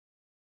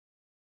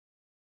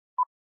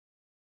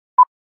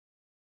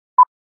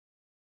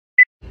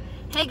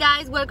Hey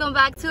guys, welcome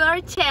back to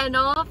our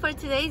channel. For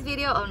today's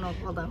video, oh no,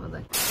 hold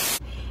on.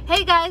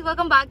 Hey guys,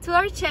 welcome back to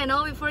our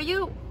channel. Before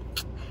you,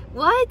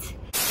 what?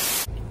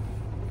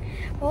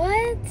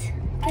 ¿Qué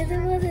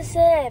debo de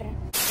hacer?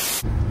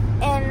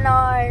 En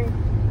our,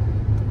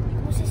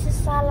 ¿cómo se dice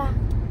sala?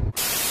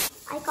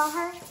 I call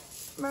her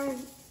Maya.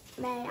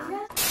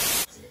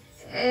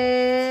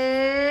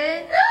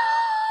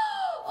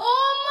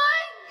 Oh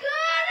my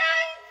god,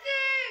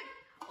 Isaac!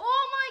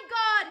 Oh my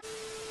god!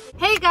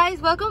 Hey guys,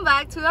 welcome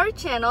back to our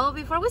channel.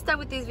 Before we start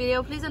with this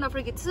video, please don't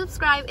forget to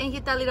subscribe and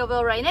hit that little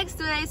bell right next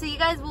to it so you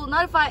guys will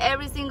notify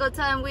every single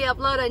time we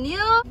upload a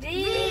new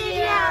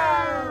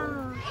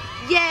video.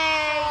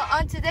 Yay!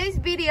 On today's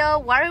video,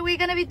 what are we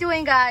gonna be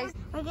doing, guys?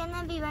 We're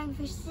gonna be buying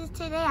fishes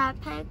today at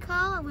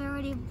Petco. We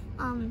already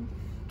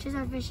choose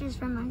our fishes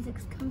from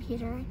Isaac's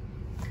computer.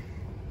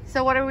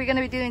 So what are we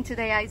gonna be doing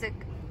today, Isaac?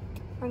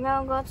 We're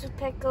gonna go to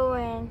Petco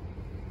and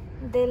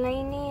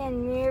Delaney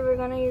and me, we're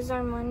gonna use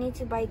our money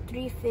to buy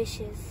 3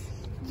 fishes.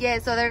 Yeah,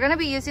 so they're gonna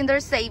be using their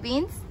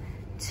savings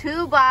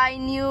to buy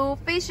new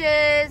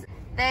fishes.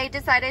 They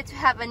decided to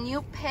have a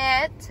new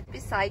pet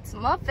besides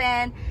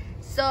Muffin,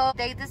 so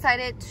they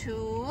decided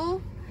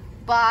to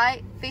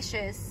buy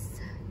fishes,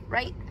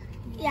 right?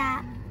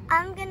 Yeah,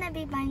 I'm gonna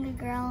be buying a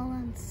girl,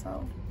 and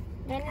so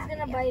Danny's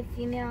gonna buy a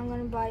female, I'm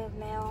gonna buy a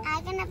male.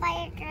 I'm gonna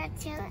buy a girl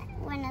too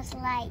when it's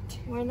light.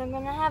 When they're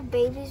gonna have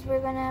babies, we're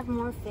gonna have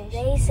more fish.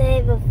 They say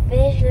if a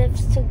fish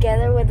lives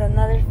together with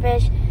another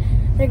fish,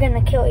 they're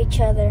gonna kill each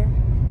other.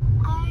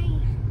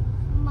 I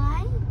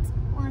might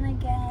wanna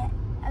get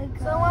a girl.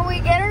 So when we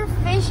get our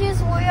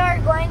fishes, we are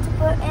going to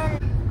put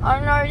in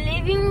on our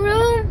living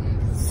room.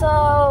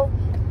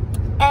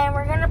 And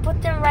we're gonna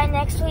put them right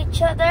next to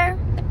each other.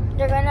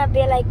 They're gonna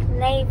be like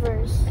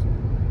neighbors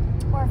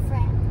or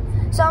friends.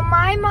 So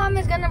my mom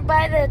is gonna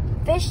buy the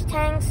fish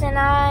tanks, and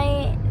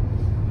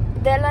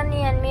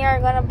Delaney and me are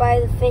gonna buy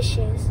the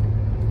fishes.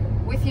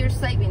 With your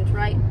savings,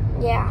 right?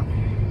 Yeah.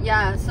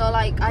 Yeah, so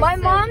like my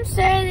mom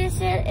said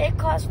it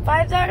costs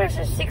 $5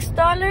 or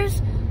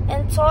 $6.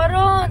 In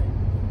total,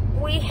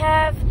 we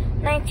have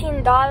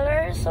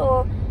 $19.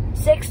 So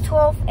 6,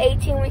 12,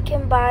 18, we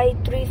can buy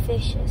 3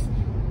 fishes.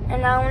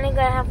 And I'm only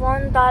gonna have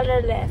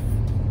 $1 left.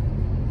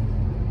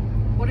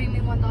 What do you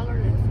mean $1 left?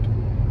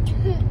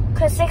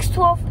 Cause 6,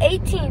 12,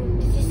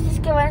 18.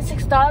 Just give us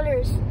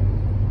 $6.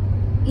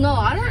 No,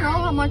 I don't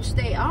know how much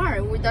they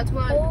are. That's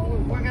what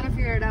we're gonna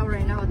figure it out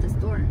right now at the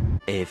store.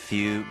 A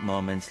few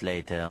moments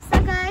later.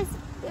 So guys,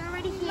 we're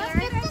already here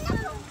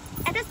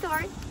at the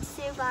store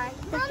to buy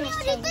the fish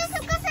tanks.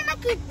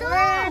 We're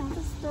at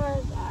the store,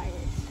 guys.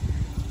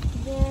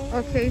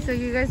 Okay, so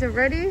you guys are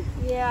ready?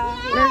 Yeah.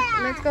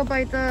 Let's go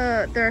buy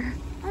Let's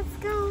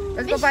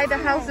go buy the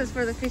houses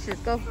for the fishes.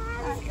 Go.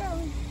 Let's go.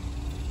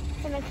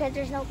 Because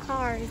there's no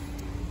cars.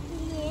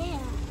 Yeah.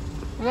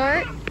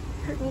 What?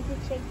 We need to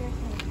check there's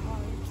no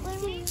cars.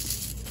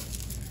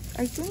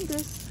 I think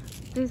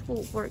this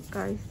will work,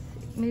 guys.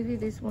 Maybe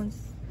this one's.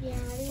 Yeah,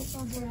 these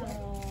ones are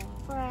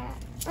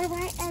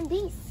right, and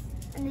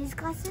these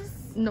glasses.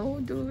 No,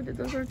 dude,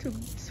 those are too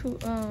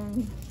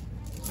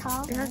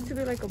tall. It has to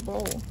be like a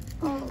bowl.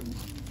 Oh.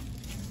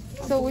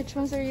 So which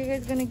ones are you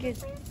guys gonna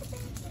get?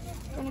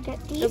 Gonna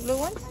get these. The blue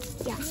ones?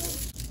 Yeah.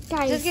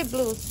 Guys, just get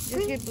blues.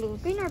 Just get blues.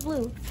 Green or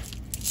blue?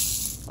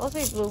 I'll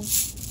say blue.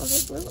 I'll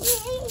say blue.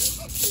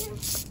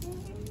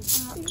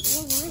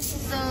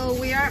 So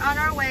we are on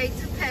our way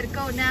to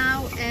Petco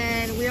now,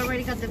 and we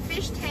already got the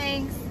fish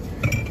tanks.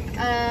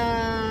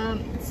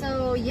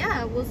 So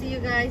yeah, we'll see you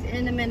guys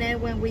in a minute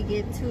when we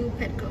get to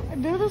Petco.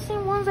 They're the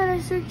same ones that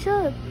I searched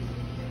up.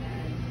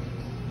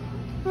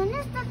 Blue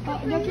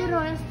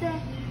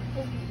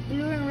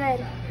and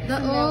red.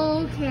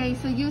 Okay,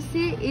 so you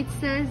see it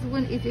says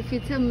if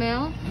it's a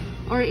male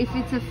or if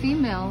it's a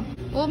female.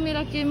 Oh,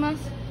 mira que más.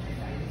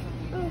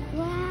 Oh,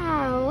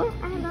 wow.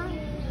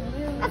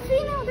 A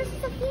female. This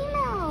is a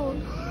female.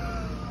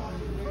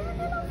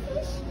 Little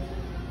fish.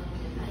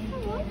 I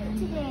like it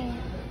today.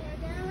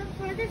 We're gonna look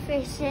for the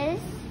fishes.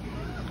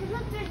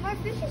 Look, there's more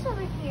fishes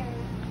over here.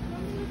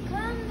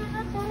 Come, they're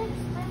not that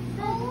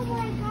expensive. Oh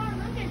my god,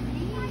 look at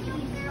these.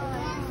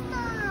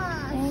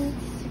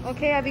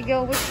 Okay,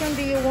 Abigail, which one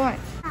do you want?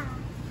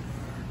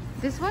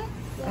 This one?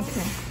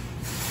 Okay.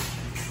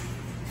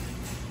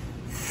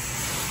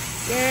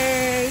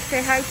 Yay!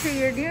 Say hi to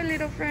your new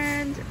little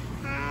friend.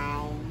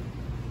 Hi.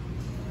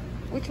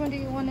 Which one do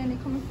you want, Annie?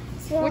 Come on.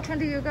 So, which one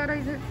do you got,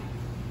 Isaac?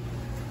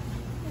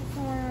 this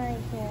one right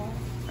here.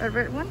 A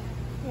red one?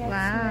 Yes,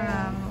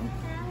 wow.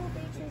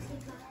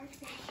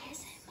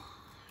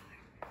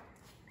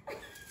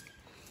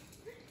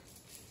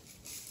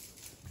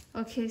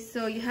 Okay,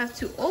 so you have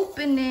to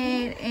open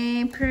it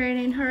and put it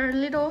in her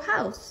little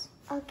house.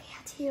 Okay,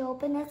 how do you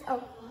open it?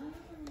 Oh.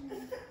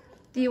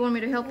 Do you want me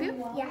to help you?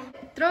 Yeah.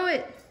 Throw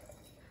it.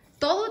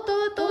 Todo.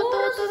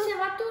 Se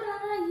va a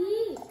atorar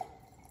ahí.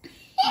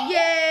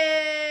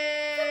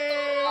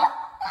 Yay!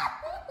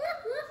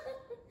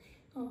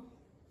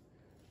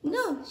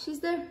 No, she's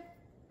there.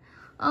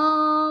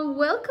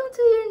 Welcome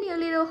to your new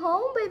little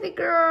home, baby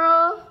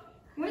girl.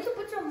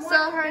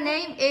 So her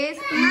name is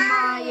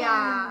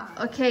Maya.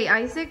 Okay,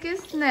 Isaac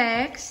is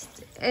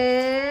next.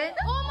 And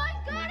oh my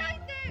god,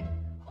 Isaac!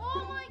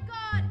 Oh my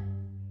god!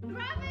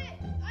 Grab it!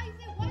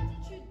 Isaac, what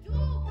did you do,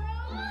 bro?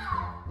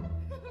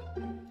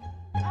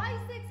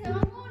 Isaac, se va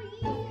a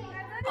morir.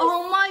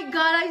 Oh my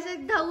god,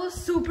 Isaac, that was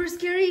super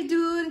scary,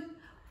 dude.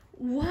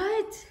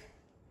 What?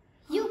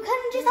 You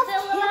couldn't just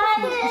kill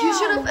him. You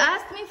should have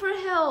asked me for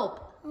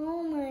help.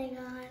 Oh my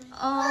god.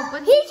 Oh,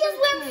 but he just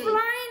went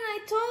flying, I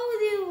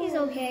told you. He's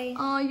okay.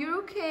 Oh, you're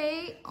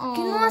okay. Oh.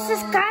 Que no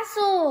haces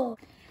caso.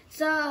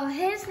 So,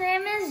 his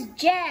name is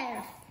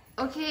Jeff.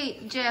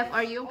 Okay, Jeff,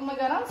 are you? Oh my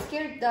god, I'm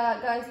scared,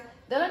 guys.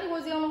 Delaney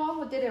was the only one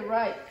who did it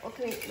right.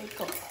 Okay, let's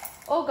go.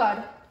 Oh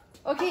god.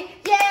 Okay,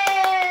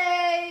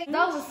 yay!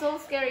 That was so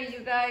scary, you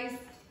guys.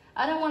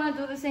 I don't want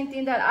to do the same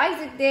thing that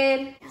Isaac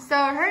did. So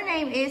her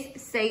name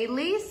is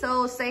Saley.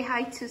 So say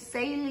hi to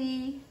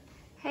Saley.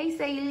 Hey,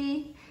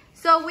 Saley.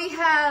 So we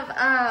have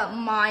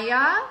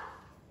Maya.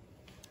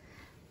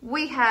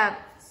 We have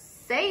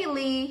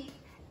Saley.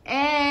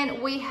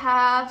 And we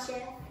have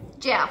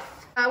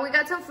Jeff. We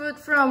got some food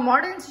from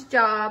Martin's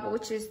job,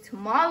 which is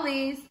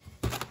tamales.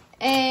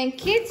 And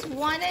kids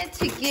wanted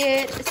to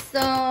get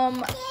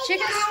some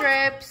chicken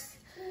strips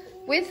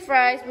with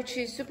fries, which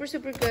is super,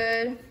 super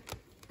good.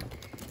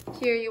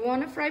 Here, you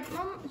want to fry,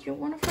 Mom? You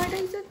want to fry,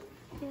 Isaac?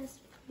 Yes,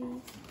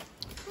 please.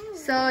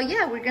 So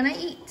yeah, we're gonna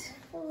eat.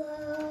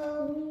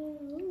 Hello.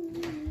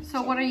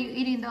 So what are you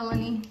eating,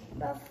 Delaney?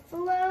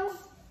 Buffalo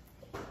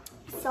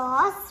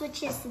sauce,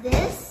 which is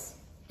this,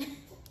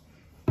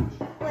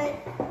 with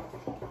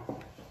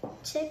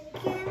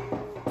chicken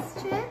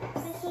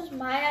strips. This was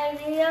my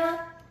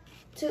idea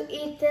to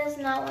eat this.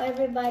 Not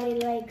everybody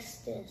likes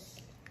this.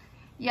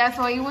 Yeah,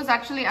 so it was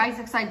actually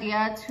Isaac's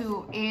idea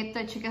to eat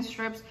the chicken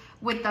strips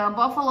with the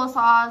buffalo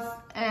sauce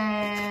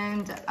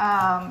and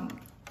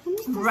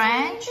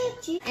ranch,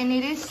 and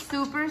it is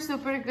super,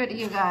 super good,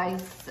 you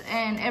guys.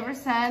 And ever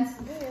since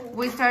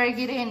we started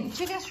getting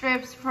chicken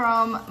strips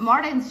from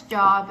Martin's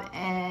job,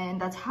 and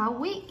that's how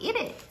we eat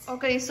it.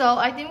 Okay, so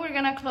I think we're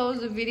gonna close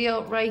the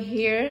video right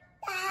here.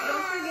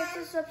 Don't forget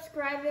to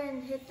subscribe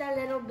and hit that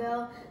little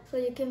bell so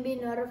you can be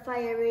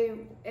notified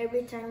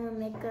every time we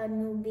make a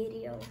new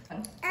video.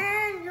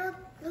 And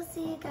we'll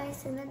see you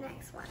guys in the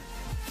next one.